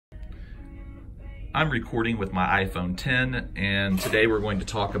I'm recording with my iPhone 10, and today we're going to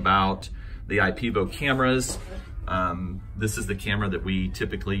talk about the IPEVO cameras. This is the camera that we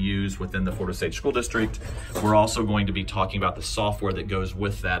typically use within the Fort Osage School District. We're also going to be talking about the software that goes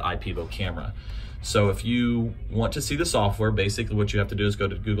with that IPEVO camera. So if you want to see the software, basically what you have to do is go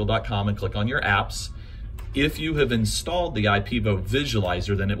to google.com and click on your apps. If you have installed the IPEVO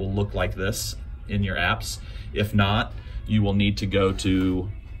visualizer, then it will look like this in your apps. If not, you will need to go to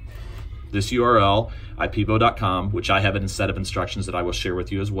this URL, ipevo.com, which I have a set of instructions that I will share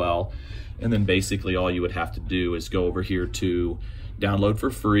with you as well. And then basically all you would have to do is go over here to download for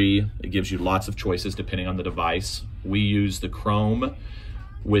free. It gives you lots of choices depending on the device. We use the Chrome,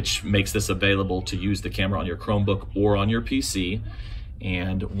 which makes this available to use the camera on your Chromebook or on your PC.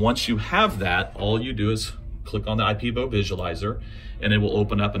 And once you have that, all you do is click on the IPEVO visualizer and it will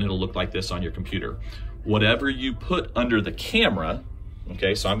open up and it'll look like this on your computer. Whatever you put under the camera,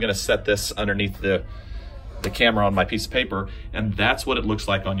 okay, so I'm gonna set this underneath the camera on my piece of paper, and that's what it looks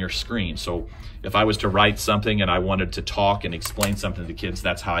like on your screen. So if I was to write something and I wanted to talk and explain something to the kids,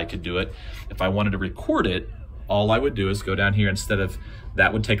 that's how I could do it. If I wanted to record it, all I would do is go down here. Instead of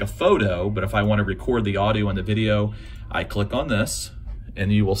that would take a photo, but if I want to record the audio and the video, I click on this,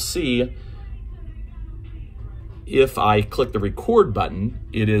 and you will see if I click the record button,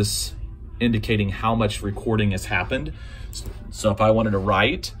 it is indicating how much recording has happened. So if I wanted to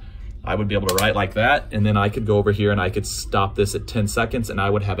write, I would be able to write like that, and then I could go over here and I could stop this at 10 seconds and I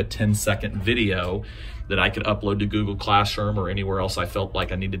would have a 10-second video that I could upload to Google Classroom or anywhere else I felt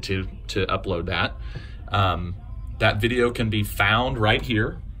like I needed to upload that. That video can be found right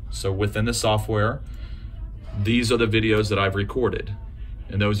here. So within the software, these are the videos that I've recorded,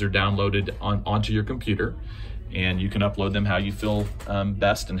 and those are downloaded onto your computer, and you can upload them how you feel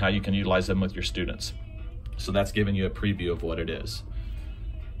best and how you can utilize them with your students. So that's giving you a preview of what it is.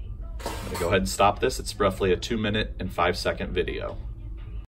 I'm gonna go ahead and stop this. It's roughly a 2-minute and 5-second video.